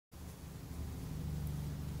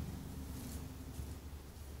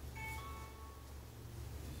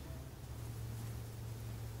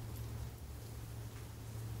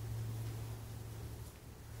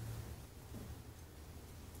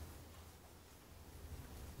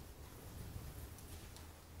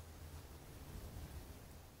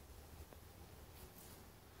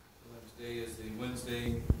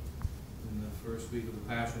first week of the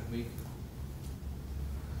Passion Week.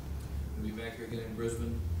 We'll be back here again in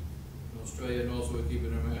Brisbane, in Australia, and also we're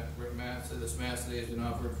keeping our mass. This Mass today has been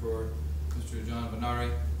offered for Mr. John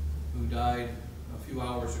Benari, who died a few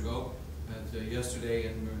hours ago. Yesterday,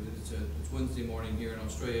 and it's Wednesday morning here in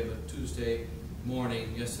Australia, but Tuesday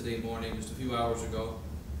morning, yesterday morning, just a few hours ago,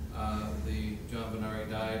 the John Benari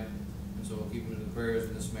died, and so we'll keep him in the prayers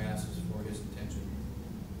in this Mass for his intention.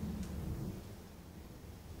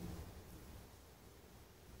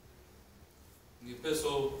 The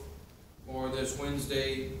epistle for this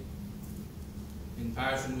Wednesday in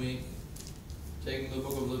Passion Week, taking the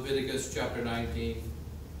book of Leviticus, chapter 19.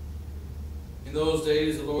 In those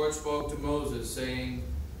days the Lord spoke to Moses, saying,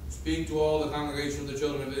 "Speak to all the congregation of the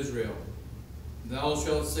children of Israel. Thou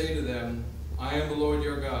shalt say to them, I am the Lord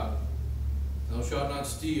your God. Thou shalt not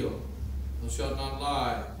steal, thou shalt not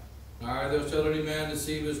lie, neither shall any man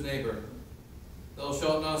deceive his neighbor. Thou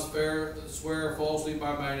shalt not swear falsely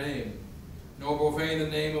by my name, nor profane the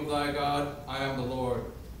name of thy God. I am the Lord.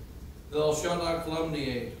 Thou shalt not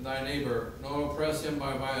calumniate thy neighbor, nor oppress him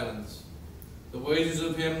by violence. The wages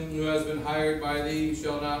of him who has been hired by thee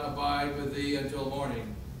shall not abide with thee until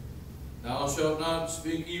morning. Thou shalt not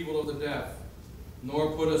speak evil of the deaf,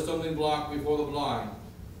 nor put a stumbling block before the blind.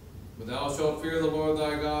 But thou shalt fear the Lord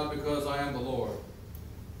thy God, because I am the Lord.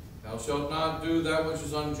 Thou shalt not do that which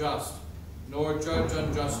is unjust, nor judge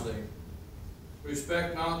unjustly.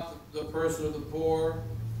 Respect not the person of the poor,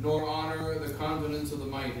 nor honor the countenance of the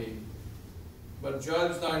mighty. But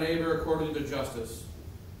judge thy neighbor according to justice.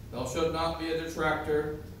 Thou shalt not be a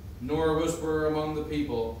detractor, nor a whisperer among the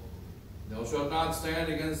people. Thou shalt not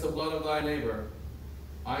stand against the blood of thy neighbor.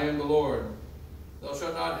 I am the Lord. Thou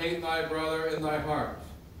shalt not hate thy brother in thy heart,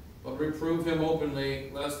 but reprove him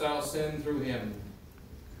openly, lest thou sin through him.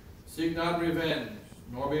 Seek not revenge,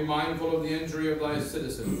 nor be mindful of the injury of thy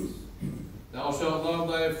citizens. Thou shalt love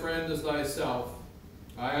thy friend as thyself.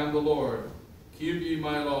 I am the Lord. Keep ye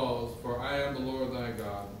my laws, for I am the Lord thy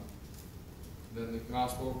God." Then the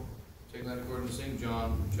Gospel, taking that according to St.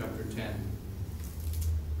 John, chapter 10.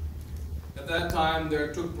 At that time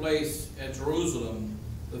there took place at Jerusalem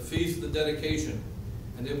the feast of the dedication,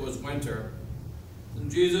 and it was winter. And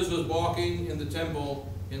Jesus was walking in the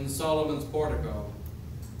temple in Solomon's portico.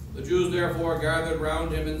 The Jews therefore gathered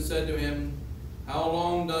round him and said to him, "How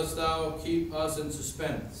long dost thou keep us in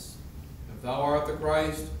suspense? If thou art the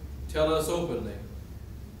Christ, tell us openly."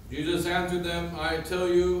 Jesus answered them, "I tell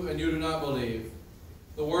you, and you do not believe.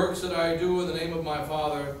 The works that I do in the name of my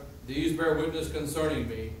Father, these bear witness concerning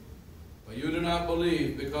me. But you do not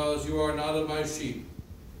believe, because you are not of my sheep.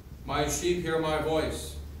 My sheep hear my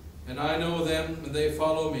voice, and I know them, and they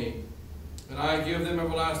follow me. And I give them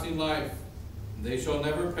everlasting life, and they shall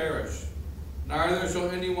never perish, neither shall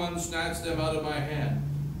anyone snatch them out of my hand.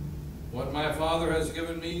 What my Father has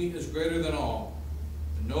given me is greater than all,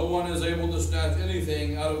 and no one is able to snatch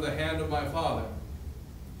anything out of the hand of my Father.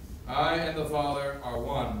 I and the Father are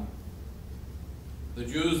one." The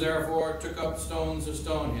Jews therefore took up stones to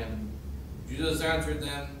stone him. Jesus answered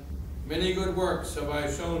them, "Many good works have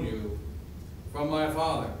I shown you from my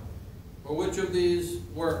Father. For which of these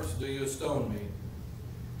works do you stone me?"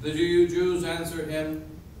 The Jews answered him,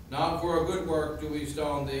 "Not for a good work do we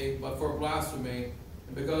stone thee, but for blasphemy,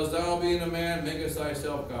 and because thou being a man makest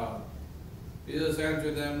thyself God." Jesus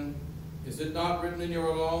answered them, "Is it not written in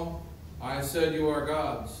your law, I said you are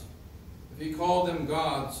gods?" If he called them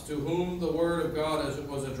gods, to whom the word of God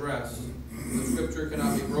was addressed, the scripture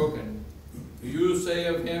cannot be broken. Do you say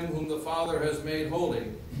of him whom the Father has made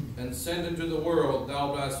holy and sent into the world,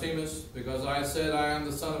 thou blasphemest, because I said I am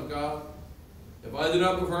the Son of God? If I do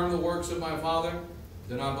not perform the works of my Father,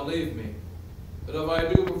 do not believe me. But if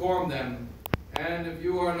I do perform them, and if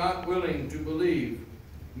you are not willing to believe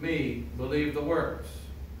me, believe the works,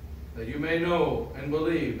 that you may know and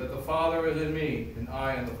believe that the Father is in me, and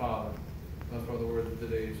I in the Father. That's for the words of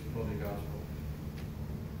today's Holy Gospel.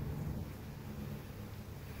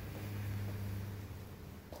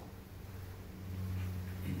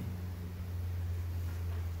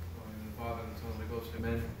 Father, and the Son, and the Holy Ghost.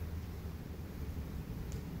 Amen.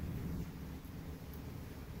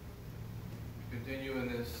 Continue in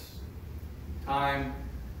this time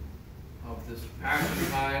of this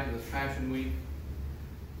Passion Tide, this Passion Week,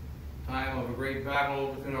 time of a great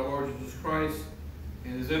battle between our Lord Jesus Christ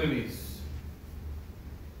and his enemies.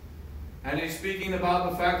 And he's speaking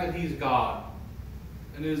about the fact that he's God,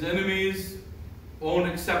 and his enemies won't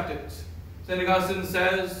accept it. St. Augustine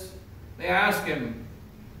says, they ask him,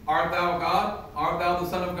 "Art thou God? Art thou the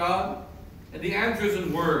Son of God?" And he answers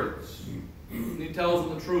in words, and he tells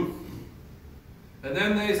them the truth. And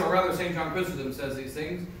then they, or rather St. John Chrysostom says these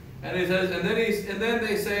things, And he says, and then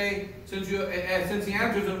they say, since he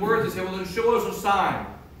answers in words, they say, well, then show us a sign.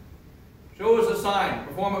 Show us a sign.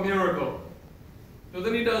 Perform a miracle. So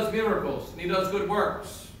then he does miracles, and he does good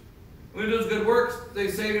works. When he does good works, they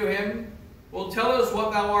say to him, well, tell us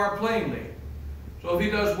what thou art plainly. So if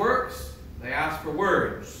he does works, they ask for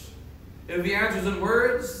words. If he answers in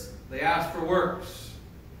words, they ask for works.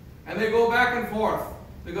 And they go back and forth,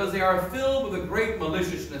 because they are filled with a great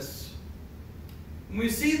maliciousness. And we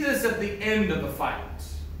see this at the end of the fight.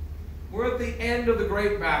 We're at the end of the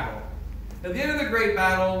great battle. At the end of the great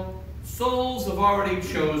battle, souls have already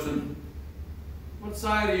chosen. What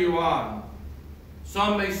side are you on?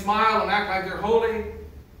 Some may smile and act like they're holy,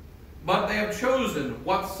 but they have chosen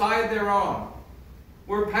what side they're on.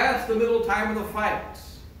 We're past the middle time of the fight.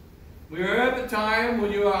 We are at the time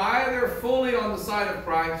when you are either fully on the side of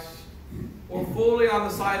Christ or fully on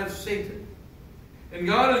the side of Satan. And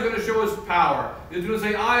God is going to show his power. He's going to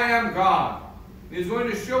say, I am God. He's going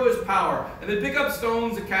to show his power. And they pick up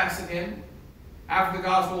stones to cast at him. After the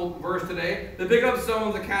gospel verse today, they pick up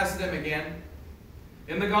stones to cast at him again.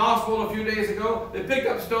 In the gospel a few days ago, they picked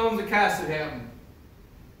up stones to cast at him.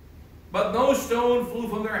 But no stone flew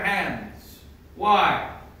from their hands.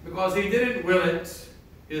 Why? Because he didn't will it.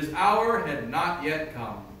 His hour had not yet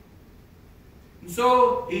come. And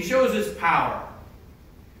so he shows his power.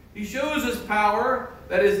 He shows his power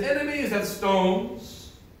that his enemies have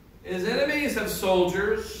stones. His enemies have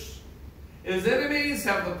soldiers. His enemies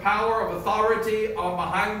have the power of authority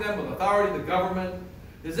behind them, with authority of the government.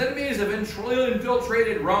 His enemies have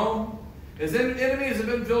infiltrated Rome. His enemies have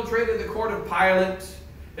infiltrated the court of Pilate.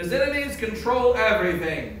 His enemies control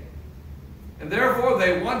everything. And therefore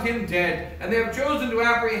they want him dead, and they have chosen to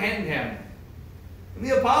apprehend him. And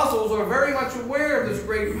the apostles are very much aware of this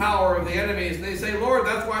great power of the enemies. And they say, Lord,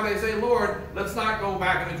 that's why they say, Lord, let's not go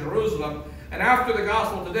back into Jerusalem. And after the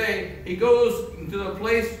gospel today, he goes to the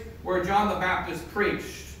place where John the Baptist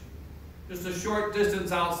preached, just a short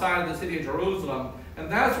distance outside of the city of Jerusalem.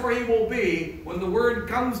 And that's where he will be when the word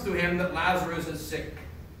comes to him that Lazarus is sick.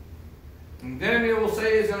 And then he will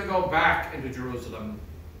say he's going to go back into Jerusalem.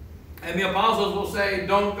 And the apostles will say,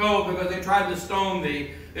 don't go, because they tried to stone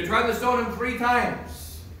thee. They tried to stone him 3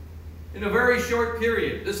 times in a very short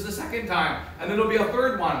period. This is the 2nd time. And then there'll be a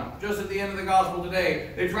 3rd one just at the end of the gospel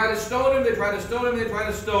today. They try to stone him, they try to stone him, they try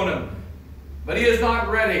to stone him. But he is not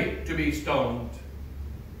ready to be stoned.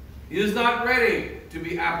 He is not ready to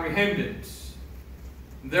be apprehended.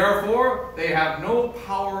 Therefore, they have no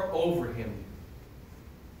power over him.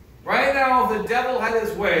 Right now, if the devil had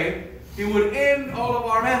his way, he would end all of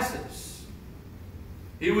our messes.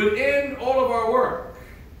 He would end all of our work.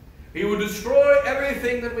 He would destroy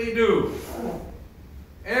everything that we do.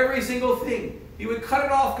 Every single thing. He would cut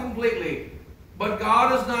it off completely. But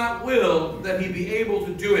God has not willed that he be able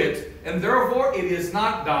to do it, and therefore it is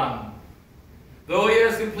not done. Though he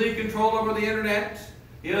has complete control over the internet,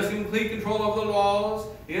 he has complete control over the laws,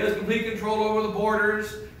 he has complete control over the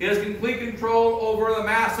borders, he has complete control over the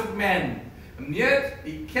mass of men. And yet,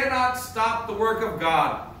 he cannot stop the work of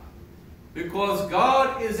God, because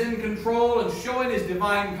God is in control and showing his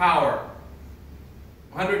divine power.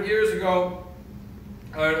 100 years ago,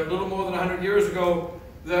 or a little more than 100 years ago,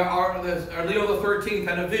 Leo XIII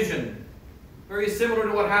had a vision, very similar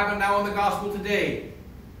to what happened now in the gospel today.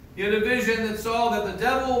 He had a vision that saw that the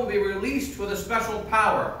devil would be released with a special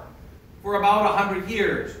power for about 100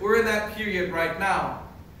 years. We're in that period right now.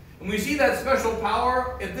 And we see that special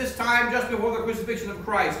power at this time, just before the crucifixion of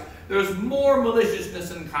Christ. There's more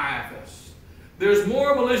maliciousness in Caiaphas. There's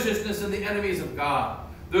more maliciousness in the enemies of God.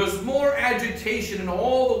 There's more agitation and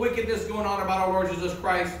all the wickedness going on about our Lord Jesus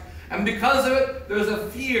Christ. And because of it, there's a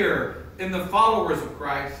fear in the followers of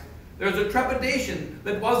Christ. There's a trepidation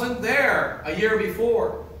that wasn't there a year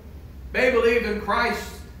before. They believed in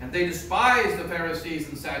Christ, and they despised the Pharisees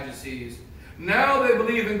and Sadducees. Now they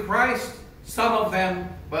believe in Christ, some of them,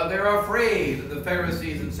 but they're afraid of the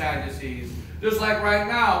Pharisees and Sadducees. Just like right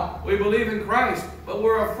now, we believe in Christ, but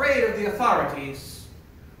we're afraid of the authorities.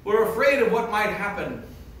 We're afraid of what might happen.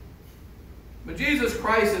 But Jesus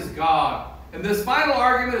Christ is God. And this final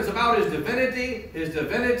argument is about his divinity, his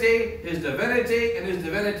divinity, his divinity, and his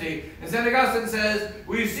divinity. And St. Augustine says,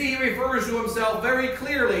 we see he refers to himself very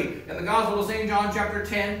clearly in the Gospel of St. John chapter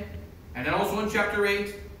 10, and then also in chapter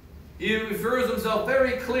 8. He refers himself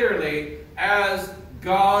very clearly as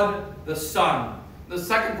God the Son, the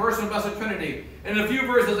second person of the Blessed Trinity. And in a few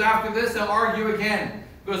verses after this, they'll argue again,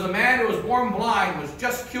 because a man who was born blind was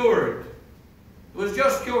just cured. Was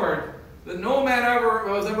just cured. that no man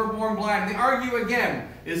was ever born blind. They argue again,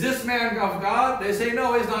 is this man of God? They say,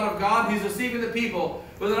 no, he's not of God. He's deceiving the people.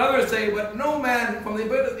 But then others say, but no man from the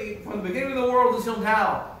beginning of the world until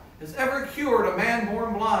now has ever cured a man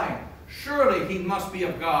born blind. Surely he must be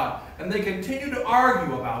of God. And they continue to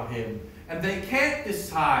argue about him. And they can't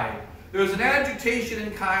decide. There's an agitation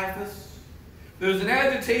in Caiaphas. There's an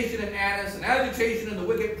agitation in Annas, an agitation in the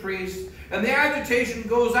wicked priests. And the agitation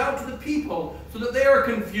goes out to the people so that they are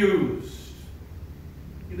confused.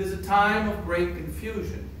 It is a time of great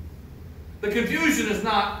confusion. The confusion does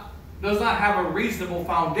not have a reasonable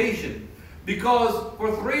foundation, because for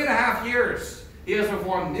 3.5 years he has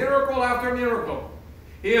performed miracle after miracle.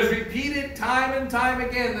 He has repeated time and time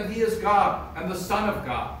again that he is God and the Son of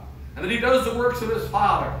God, and that he does the works of his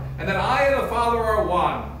Father, and that I and the Father are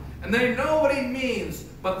one. And they know what he means,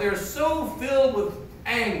 but they're so filled with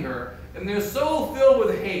anger, and they're so filled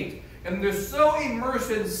with hate, and they're so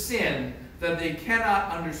immersed in sin that they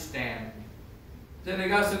cannot understand. St.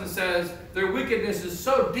 Augustine says, their wickedness is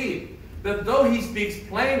so deep that though he speaks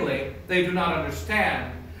plainly, they do not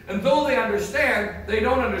understand. And though they understand, they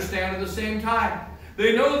don't understand at the same time.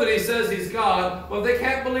 They know that he says he's God, but they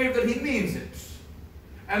can't believe that he means it.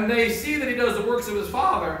 And they see that he does the works of his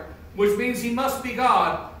Father, which means he must be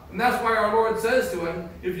God. And that's why our Lord says to him,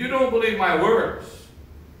 if you don't believe my words,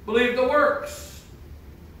 believe the works.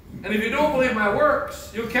 And if you don't believe my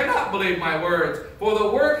works, you cannot believe my words, for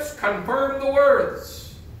the works confirm the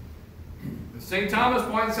words. St. Thomas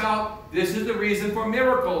points out, this is the reason for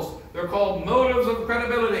miracles. They're called motives of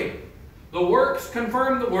credibility. The works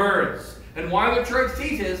confirm the words. And why the church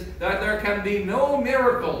teaches that there can be no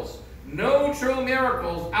miracles, no true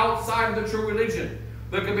miracles outside of the true religion.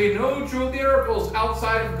 There can be no true miracles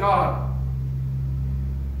outside of God.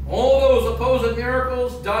 All those supposed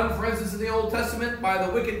miracles done, for instance, in the Old Testament by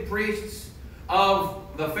the wicked priests of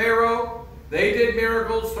the Pharaoh, they did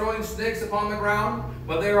miracles throwing snakes upon the ground,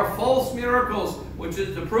 but they are false miracles, which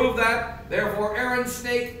is to prove that, therefore, Aaron's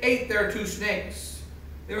snake ate their 2 snakes.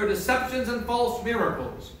 They are deceptions and false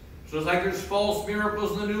miracles. Just like there's false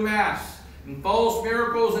miracles in the new Mass, and false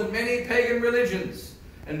miracles in many pagan religions,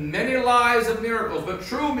 and many lies of miracles. But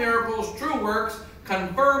true miracles, true works,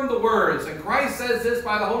 confirm the words. And Christ says this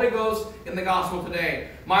by the Holy Ghost in the Gospel today.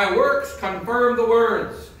 My works confirm the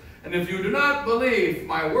words. And if you do not believe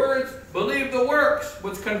my words, believe the works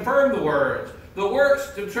which confirm the words. The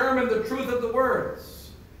works determine the truth of the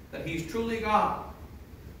words, that he's truly God.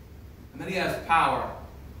 And then he has power.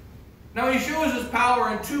 Now he shows his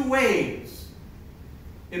power in 2 ways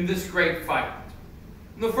in this great fight.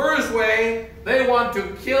 In the first way, they want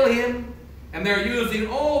to kill him, and they're using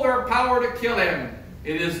all their power to kill him.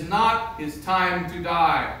 It is not his time to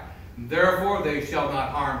die. Therefore, they shall not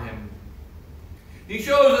harm him. He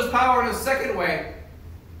shows his power in a second way.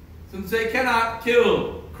 Since they cannot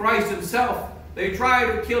kill Christ himself, they try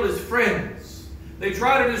to kill his friends. They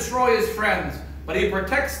try to destroy his friends, but he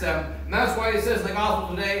protects them. And that's why he says in the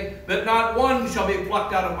Gospel today that not one shall be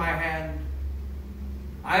plucked out of my hand.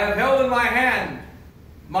 I have held in my hand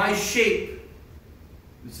my sheep.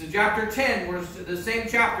 This is chapter 10, where the same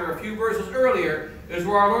chapter, a few verses earlier, is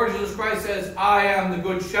where our Lord Jesus Christ says, I am the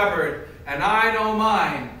good shepherd, and I know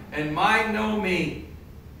mine, and mine know me.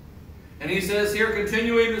 And he says here,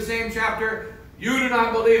 continuing the same chapter, you do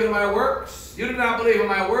not believe in my works, you do not believe in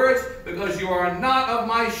my words, because you are not of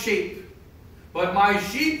my sheep. But my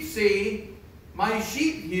sheep see, my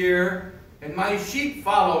sheep hear, and my sheep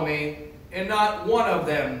follow me, and not one of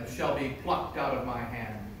them shall be plucked out of my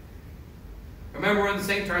hand. Remember when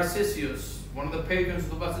St. Tarcisius, one of the patrons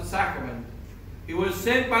of the Blessed Sacrament, he was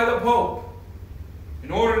sent by the Pope in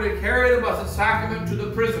order to carry the Blessed Sacrament to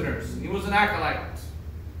the prisoners. He was an acolyte.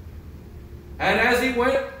 And as he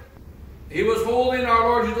went, he was holding our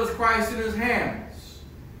Lord Jesus Christ in his hands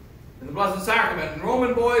in the Blessed Sacrament. And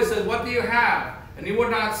Roman boys said, what do you have? And he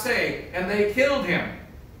would not say. And they killed him.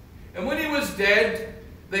 And when he was dead,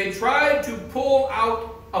 they tried to pull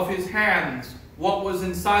out of his hands what was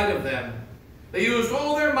inside of them. They used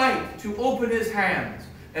all their might to open his hands,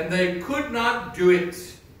 and they could not do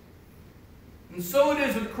it. And so it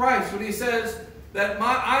is with Christ when he says that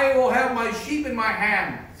I will have my sheep in my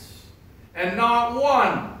hands, and not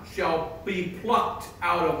one shall be plucked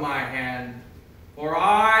out of my hand, for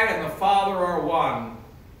I and the Father are one.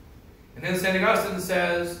 And then St. Augustine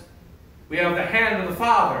says, we have the hand of the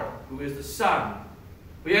Father, who is the Son.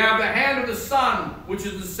 We have the hand of the Son, which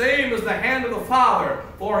is the same as the hand of the Father,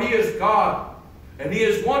 for he is God. And he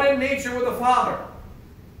is one in nature with the Father.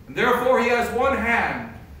 And therefore he has one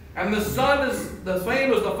hand. And the Son is the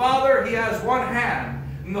same as the Father, he has one hand.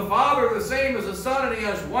 And the Father the same as the Son, and he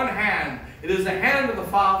has one hand. It is the hand of the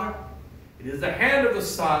Father. It is the hand of the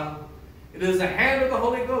Son. It is the hand of the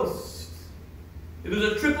Holy Ghost. It is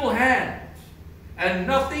a triple hand, and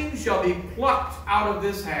nothing shall be plucked out of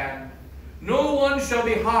this hand. No one shall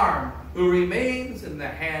be harmed who remains in the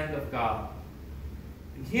hand of God.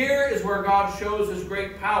 And here is where God shows his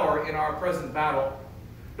great power in our present battle.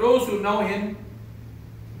 Those who know him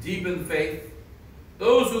deep in faith,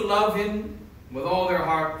 those who love him with all their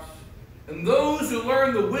hearts, and those who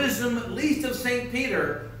learn the wisdom at least of St.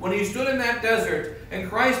 Peter when he stood in that desert and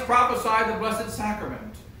Christ prophesied the Blessed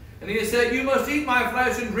Sacrament. And he said, "You must eat my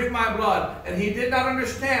flesh and drink my blood." And he did not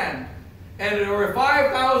understand. And there were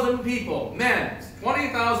 5,000 people, men,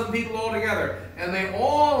 20,000 people altogether. And they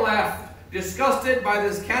all left disgusted by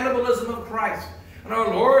this cannibalism of Christ. And our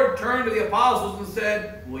Lord turned to the apostles and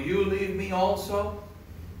said, "Will you leave me also?"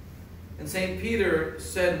 And St. Peter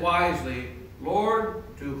said wisely, "Lord,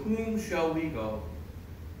 to whom shall we go?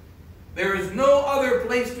 There is no other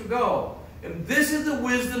place to go." And this is the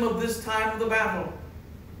wisdom of this time of the battle.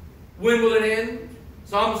 When will it end?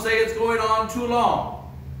 Some say it's going on too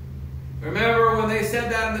long. Remember when they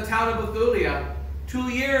said that in the town of Bethulia, 2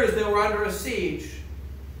 years they were under a siege,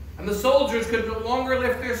 and the soldiers could no longer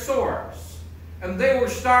lift their swords, and they were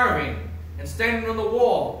starving and standing on the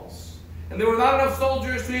walls. And there were not enough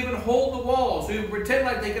soldiers to even hold the walls, to even pretend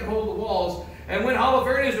like they could hold the walls. And when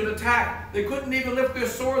Holofernes would attack, they couldn't even lift their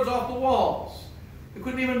swords off the walls. They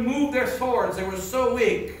couldn't even move their swords. They were so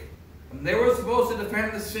weak. And they were supposed to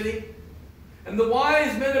defend the city. And the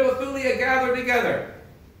wise men of Bethulia gathered together.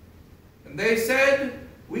 And they said,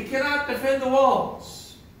 "We cannot defend the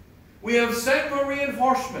walls. We have sent for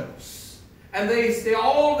reinforcements." And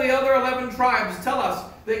all the other 11 tribes tell us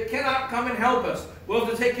they cannot come and help us. We'll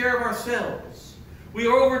have to take care of ourselves. We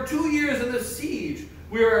are over 2 years in this siege.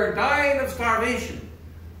 We are dying of starvation.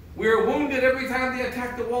 We are wounded every time they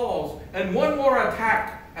attack the walls. And one more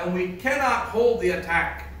attack, and we cannot hold the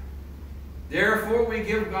attack. Therefore, we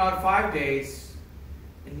give God 5 days.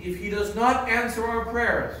 And if he does not answer our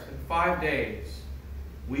prayers in 5 days,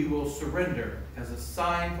 we will surrender as a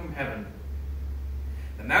sign from heaven.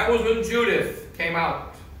 And that was when Judith came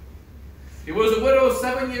out. She was a widow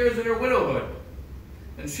 7 years in her widowhood.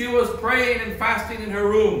 And she was praying and fasting in her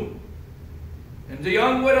room. And the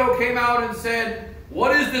young widow came out and said,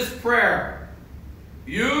 "What is this prayer?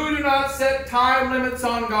 You do not set time limits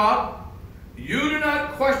on God. You do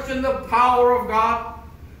not question the power of God.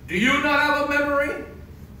 Do you not have a memory?"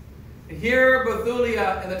 And here,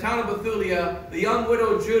 Bethulia, in the town of Bethulia, the young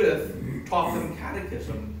widow Judith taught them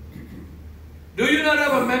catechism. Do you not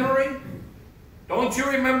have a memory? Don't you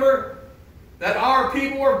remember that our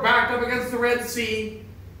people were backed up against the Red Sea?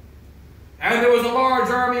 And there was a large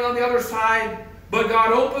army on the other side, but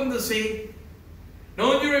God opened the sea.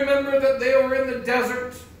 Don't you remember that they were in the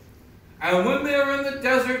desert? And when they were in the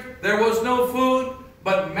desert, there was no food,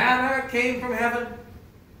 but manna came from heaven.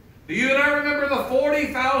 Do you not remember the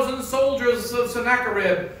 40,000 soldiers of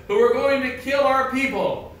Sennacherib who were going to kill our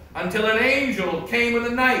people until an angel came in the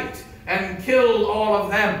night and killed all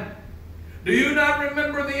of them? Do you not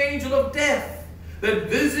remember the angel of death that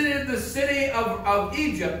visited the city of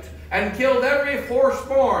Egypt and killed every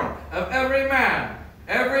firstborn of every man,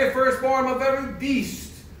 every firstborn of every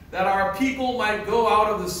beast, that our people might go out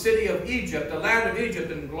of the city of Egypt, the land of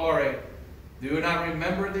Egypt, in glory? Do you not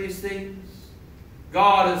remember these things?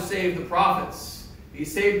 God has saved the prophets. He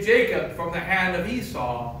saved Jacob from the hand of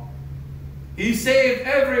Esau. He saved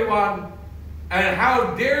everyone. And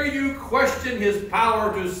how dare you question his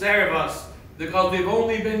power to save us, because we've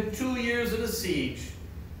only been 2 years in a siege?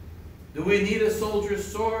 Do we need a soldier's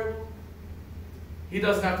sword? He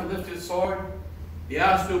doesn't have to lift his sword. He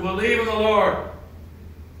has to believe in the Lord.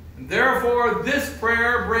 And therefore, this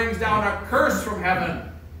prayer brings down a curse from heaven.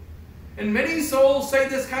 And many souls say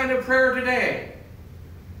this kind of prayer today.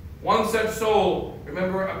 One such soul,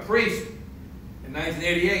 remember a priest in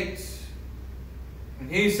 1988,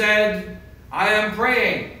 and he said, "I am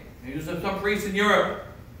praying." He was some priest in Europe.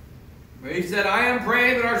 Where he said, "I am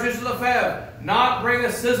praying that Archbishop Lefebvre not bring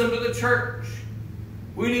a schism to the church.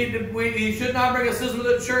 He should not bring a schism to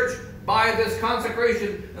the church by this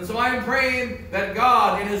consecration. And so I am praying that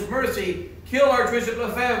God, in his mercy, kill Archbishop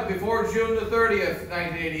Lefebvre before June the 30th,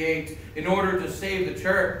 1988, in order to save the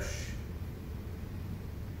church."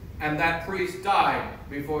 And that priest died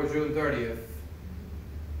before June 30th.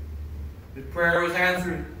 His prayer was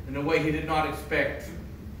answered in a way he did not expect.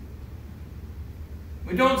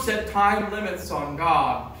 We don't set time limits on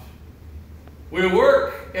God. We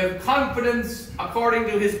work with confidence according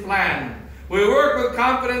to his plan. We work with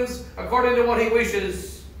confidence according to what he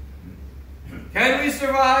wishes. Can we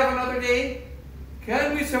survive another day?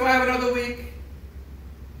 Can we survive another week?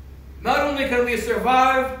 Not only can we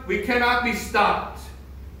survive, we cannot be stopped.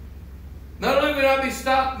 Not only will we not be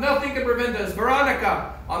stopped, nothing can prevent us.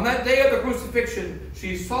 Veronica, on that day of the crucifixion,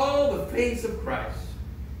 she saw the face of Christ.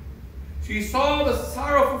 She saw the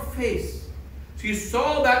sorrowful face. She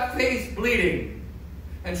saw that face bleeding.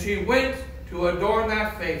 And she went to adorn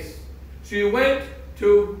that face. She went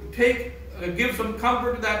to give some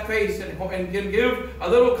comfort to that face and give a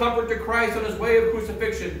little comfort to Christ on his way of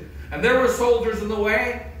crucifixion. And there were soldiers in the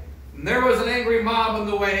way. And there was an angry mob in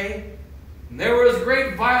the way. And there was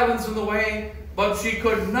great violence in the way. But she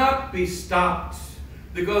could not be stopped.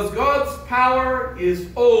 Because God's power is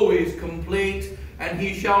always complete. And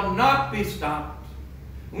he shall not be stopped.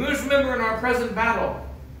 We must remember in our present battle,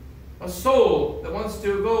 a soul that wants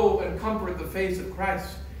to go and comfort the face of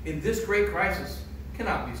Christ in this great crisis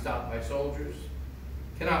cannot be stopped by soldiers,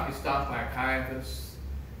 cannot be stopped by Caiaphas,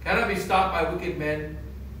 cannot be stopped by wicked men.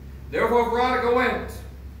 Therefore Veronica went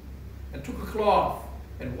and took a cloth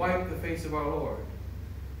and wiped the face of our Lord.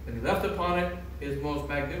 And he left upon it his most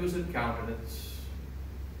magnificent countenance.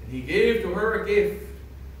 And he gave to her a gift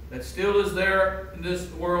that still is there in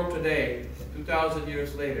this world today, 2,000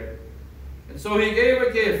 years later. And so he gave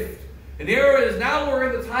a gift. And here it is now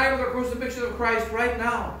we're in the time of the crucifixion of Christ right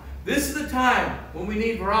now. This is the time when we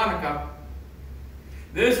need Veronica.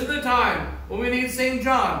 This is the time when we need St.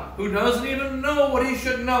 John, who doesn't even know what he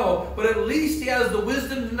should know, but at least he has the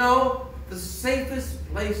wisdom to know the safest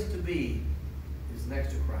place to be is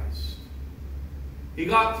next to Christ. He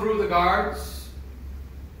got through the guards.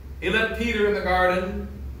 He let Peter in the garden.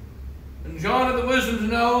 And John had the wisdom to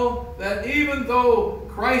know that even though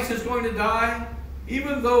Christ is going to die,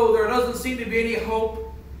 even though there doesn't seem to be any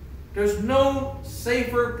hope, there's no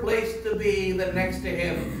safer place to be than next to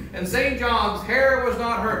him. And St. John's hair was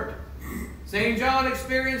not hurt. St. John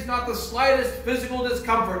experienced not the slightest physical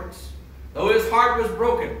discomfort, though his heart was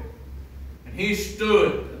broken. And he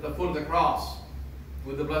stood at the foot of the cross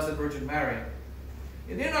with the Blessed Virgin Mary.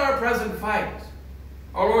 And in our present fight,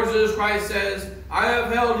 our Lord Jesus Christ says, I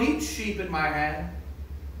have held each sheep in my hand.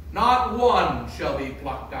 Not one shall be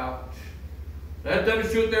plucked out. Let them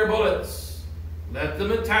shoot their bullets. Let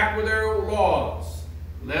them attack with their laws.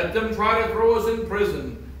 Let them try to throw us in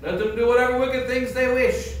prison. Let them do whatever wicked things they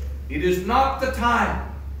wish. It is not the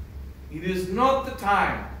time. It is not the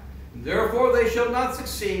time. And therefore they shall not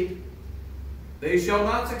succeed. They shall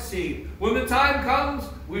not succeed. When the time comes,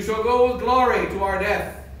 we shall go with glory to our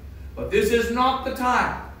death. But this is not the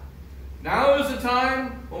time. Now is the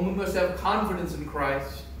time when we must have confidence in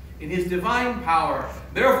Christ, in his divine power.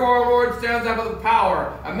 Therefore our Lord stands up with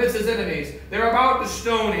power amidst his enemies. They're about to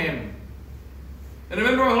stone him. And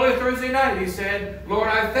remember on Holy Thursday night he said, Lord,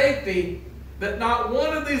 I thank thee that not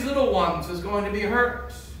one of these little ones is going to be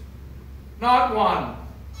hurt. Not one.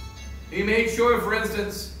 He made sure, for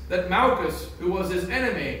instance, that Malchus, who was his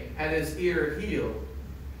enemy, had his ear healed.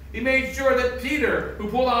 He made sure that Peter, who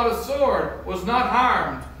pulled out a sword, was not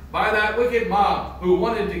harmed by that wicked mob who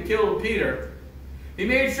wanted to kill Peter. He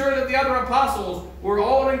made sure that the other apostles were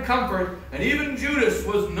all in comfort, and even Judas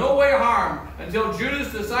was no way harmed until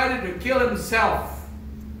Judas decided to kill himself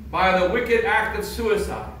by the wicked act of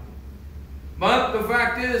suicide. But the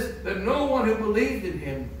fact is that no one who believed in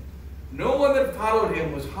him, no one that followed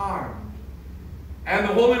him was harmed. And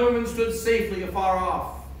the holy women stood safely afar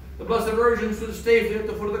off. The Blessed Virgin stood safely at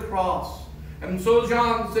the foot of the cross. And so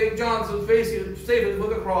St. John stood safely at the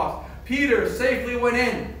foot of the cross. Peter safely went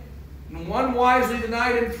in. And one wisely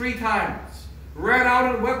denied him 3 times. Ran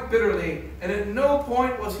out and wept bitterly. And at no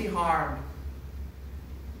point was he harmed.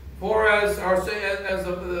 For as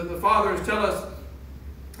the fathers tell us,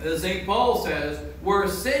 as St. Paul says, where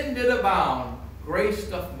sin did abound, grace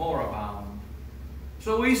doth more abound.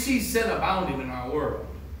 So we see sin abounding in our world.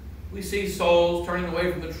 We see souls turning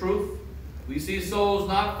away from the truth. We see souls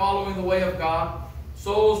not following the way of God.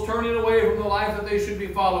 Souls turning away from the life that they should be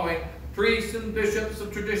following. Priests and bishops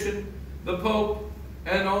of tradition, the Pope,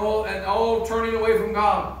 and all turning away from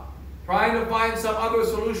God. Trying to find some other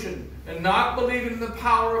solution and not believing in the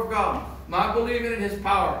power of God. Not believing in his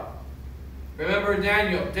power. Remember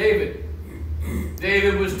David.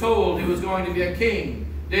 David was told he was going to be a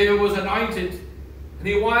king. David was anointed. And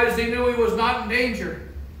he wisely knew he was not in danger.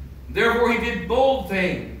 Therefore he did bold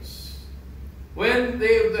things. When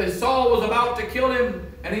Saul was about to kill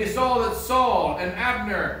him, and he saw that Saul and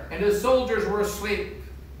Abner and his soldiers were asleep,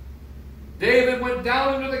 David went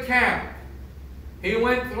down into the camp. He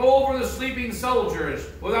went over the sleeping soldiers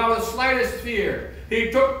without the slightest fear. He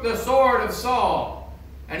took the sword of Saul,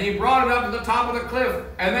 and he brought it up to the top of the cliff,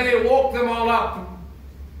 and then he woke them all up.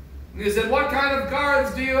 And he said, what kind of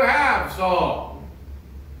guards do you have, Saul?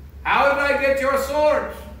 How did I get your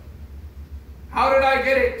sword? I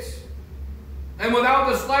get it. And without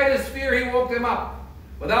the slightest fear, he woke them up.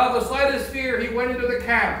 Without the slightest fear, he went into the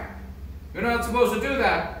camp. You're not supposed to do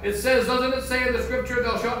that. It says, doesn't it say in the scripture,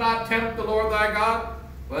 thou shalt not tempt the Lord thy God?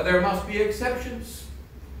 Well, there must be exceptions.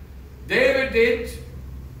 David did.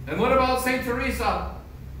 And what about St. Teresa?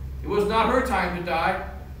 It was not her time to die,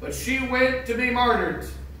 but she went to be martyred.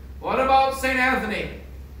 What about St. Anthony?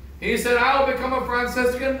 He said, I'll become a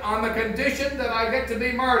Franciscan on the condition that I get to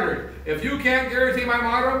be martyred. If you can't guarantee my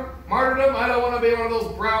martyrdom, I don't want to be one of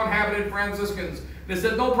those brown-habited Franciscans. They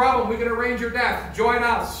said, no problem, we can arrange your death. Join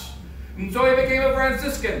us. And so he became a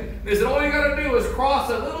Franciscan. They said, all you got to do is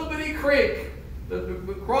cross a little bitty creek,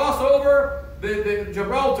 cross over the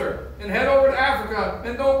Gibraltar, and head over to Africa,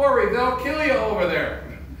 and don't worry, they'll kill you over there.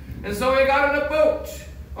 And so he got in a boat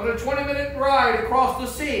on a 20-minute ride across the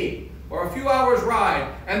sea, or a few hours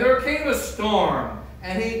ride, and there came a storm,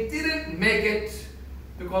 and he didn't make it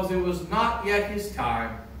because it was not yet his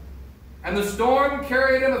time. And the storm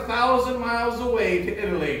carried him 1,000 miles away to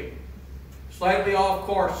Italy, slightly off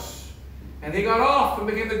course. And he got off and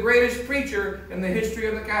became the greatest preacher in the history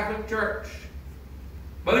of the Catholic Church.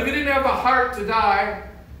 But if he didn't have the heart to die,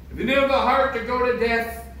 if he didn't have the heart to go to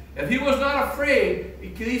death, if he was not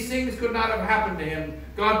afraid, these things could not have happened to him.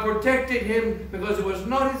 God protected him because it was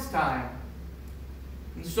not his time.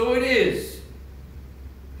 And so it is.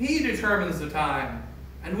 He determines the time.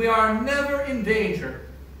 And we are never in danger.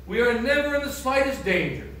 We are never in the slightest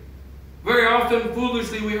danger. Very often,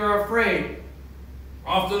 foolishly, we are afraid.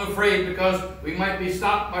 Often afraid because we might be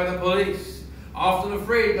stopped by the police. Often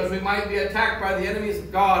afraid because we might be attacked by the enemies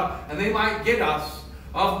of God and they might get us.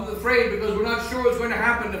 Often afraid because we're not sure what's going to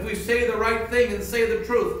happen if we say the right thing and say the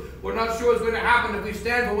truth. We're not sure what's going to happen if we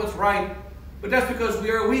stand for what's right. But that's because we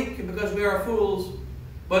are weak and because we are fools.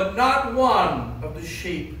 But not one of the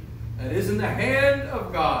sheep that is in the hand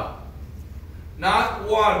of God, not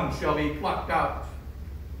one shall be plucked out.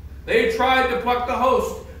 They tried to pluck the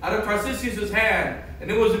host out of Tarcisius' hand, and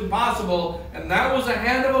it was impossible, and that was the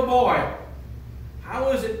hand of a boy. How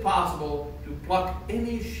is it possible to pluck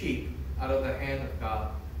any sheep out of the hand of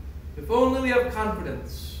God? If only we have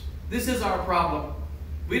confidence. This is our problem.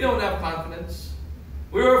 We don't have confidence.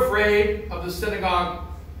 We're afraid of the synagogue.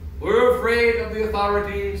 We're afraid of the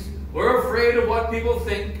authorities. We're afraid of what people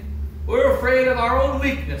think. We're afraid of our own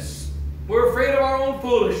weakness. We're afraid of our own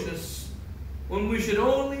foolishness, when we should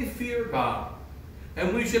only fear God.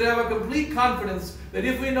 And we should have a complete confidence that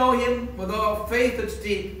if we know him with our faith that's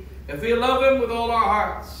deep, if we love him with all our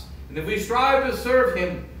hearts, and if we strive to serve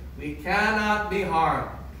him, we cannot be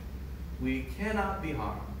harmed. We cannot be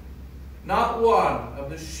harmed. Not one of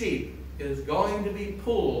the sheep is going to be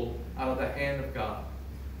pulled out of the hand of God.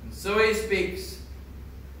 And so he speaks.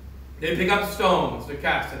 They pick up stones to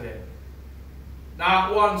cast at him.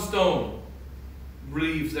 Not one stone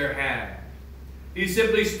leaves their hand. He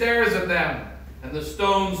simply stares at them, and the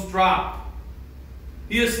stones drop.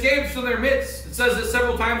 He escapes from their midst. It says it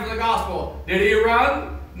several times in the gospel. Did he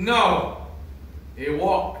run? No. He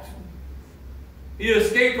walked. He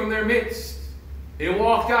escaped from their midst. He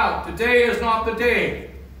walked out. Today is not the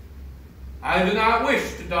day. I do not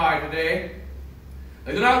wish to die today.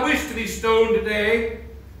 I do not wish to be stoned today.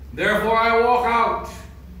 Therefore I walk out.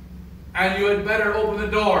 And you had better open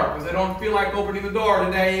the door, because I don't feel like opening the door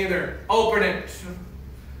today either. Open it.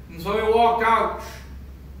 And so he walked out.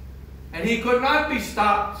 And he could not be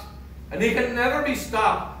stopped. And he can never be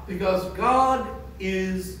stopped, because God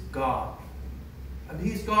is God. And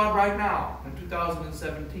he's God right now in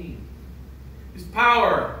 2017. His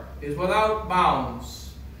power is without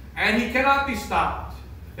bounds. And he cannot be stopped.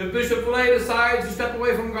 If Bishop Fillet decides to step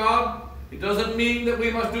away from God, it doesn't mean that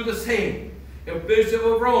we must do the same. If Bishop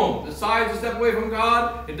of Rome decides to step away from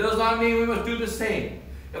God, it does not mean we must do the same.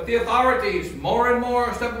 If the authorities more and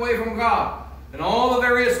more step away from God in all the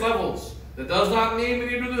various levels, that does not mean we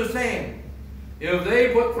need to do the same. If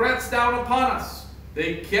they put threats down upon us,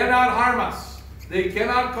 they cannot harm us. They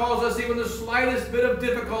cannot cause us even the slightest bit of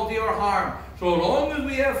difficulty or harm. So long as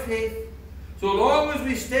we have faith, so long as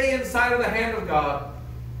we stay inside of the hand of God.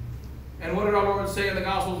 And what did our Lord say in the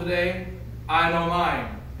gospel today? I know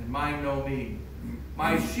mine, and mine know me.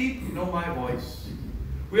 My sheep know my voice.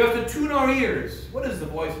 We have to tune our ears. What is the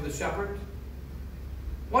voice of the shepherd?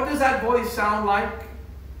 What does that voice sound like?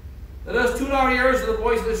 Let us tune our ears to the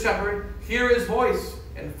voice of the shepherd, hear his voice,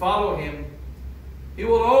 and follow him. He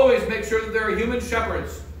will always make sure that there are human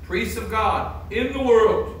shepherds, priests of God, in the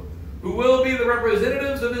world, who will be the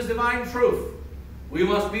representatives of his divine truth. We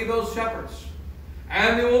must be those shepherds.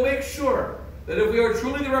 And they will make sure that if we are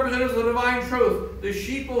truly the representatives of the divine truth, the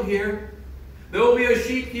sheep will hear. There will be a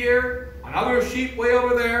sheep here, another sheep way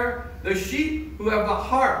over there, the sheep who have the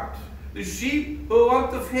heart, the sheep who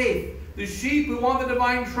want the faith, the sheep who want the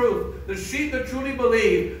divine truth, the sheep that truly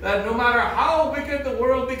believe that no matter how wicked the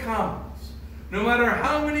world becomes, no matter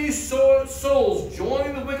how many souls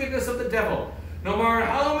join the wickedness of the devil, no matter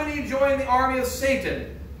how many join the army of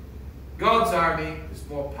Satan, God's army is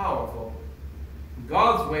more powerful.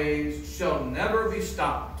 God's ways shall never be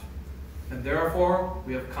stopped, and therefore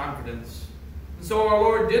we have confidence. And so our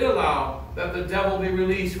Lord did allow that the devil be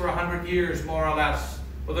released for 100 years, more or less,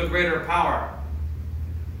 with a greater power.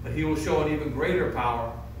 But he will show an even greater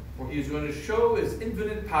power, for he is going to show his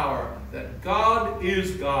infinite power, that God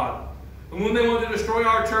is God. And when they want to destroy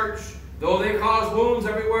our church, though they cause wounds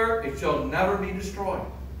everywhere, it shall never be destroyed.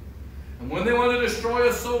 And when they want to destroy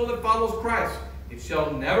a soul that follows Christ, it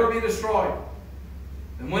shall never be destroyed.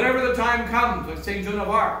 And whenever the time comes, like St. Joan of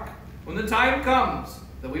Arc, when the time comes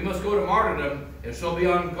that we must go to martyrdom, it shall be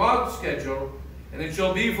on God's schedule, and it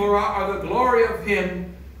shall be for the glory of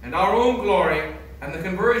him and our own glory and the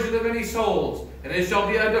conversion of many souls, and it shall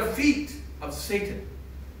be a defeat of Satan.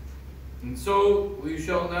 And so we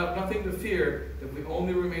shall have nothing to fear if we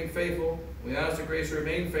only remain faithful. We ask the grace to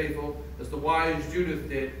remain faithful as the wise Judith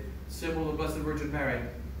did, symbol of the Blessed Virgin Mary.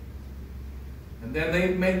 And then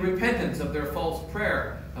they made repentance of their false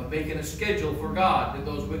prayer of making a schedule for God. Did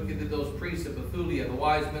those priests of Bethulia, the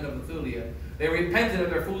wise men of Bethulia. They repented of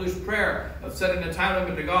their foolish prayer of setting a time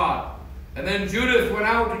limit to God. And then Judith went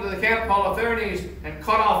out into the camp Holofernes and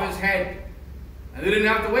cut off his head. And they didn't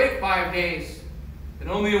have to wait 5 days. In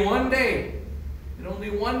only one day,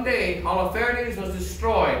 Holofernes was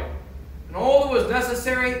destroyed. And all that was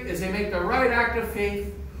necessary is they make the right act of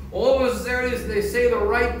faith. All that was necessary is they say the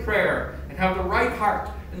right prayer and have the right heart.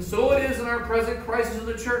 And so it is in our present crisis of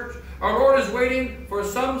the church. Our Lord is waiting for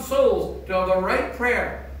some souls to have the right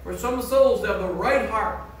prayer, for some souls to have the right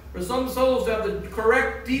heart, for some souls to have the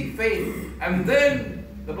correct deep faith. And then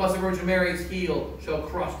the Blessed Virgin Mary's heel shall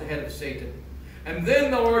crush the head of Satan. And then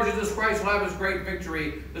the Lord Jesus Christ will have his great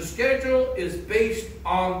victory. The schedule is based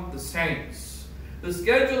on the saints. The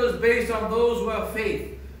schedule is based on those who have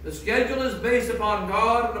faith. The schedule is based upon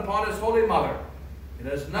God and upon his Holy Mother. It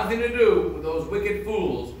has nothing to do with those wicked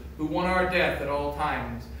fools who want our death at all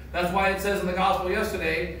times. That's why it says in the gospel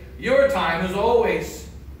yesterday, your time is always.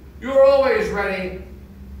 You're always ready.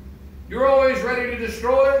 You're always ready to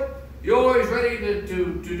destroy. You're always ready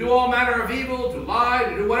to do all manner of evil, to lie,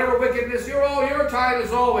 to do whatever wickedness. Your time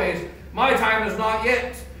is always. My time is not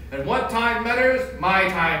yet. And what time matters? My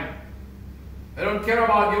time. I don't care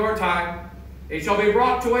about your time. It shall be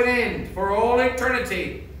brought to an end for all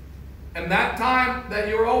eternity. And that time that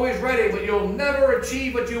you're always ready, but you'll never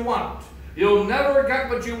achieve what you want. You'll never get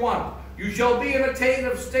what you want. You shall be in a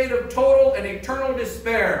state of total and eternal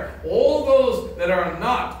despair. All those that are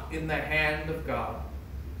not in the hand of God.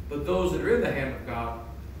 But those that are in the hand of God,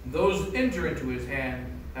 those that enter into his hand,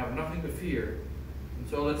 have nothing to fear. And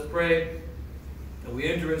so let's pray that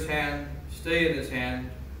we enter his hand, stay in his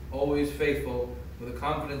hand, always faithful, with a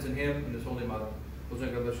confidence in him and his Holy Mother.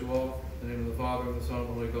 God bless you all. In the name of the Father, and the Son, and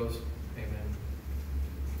the Holy Ghost.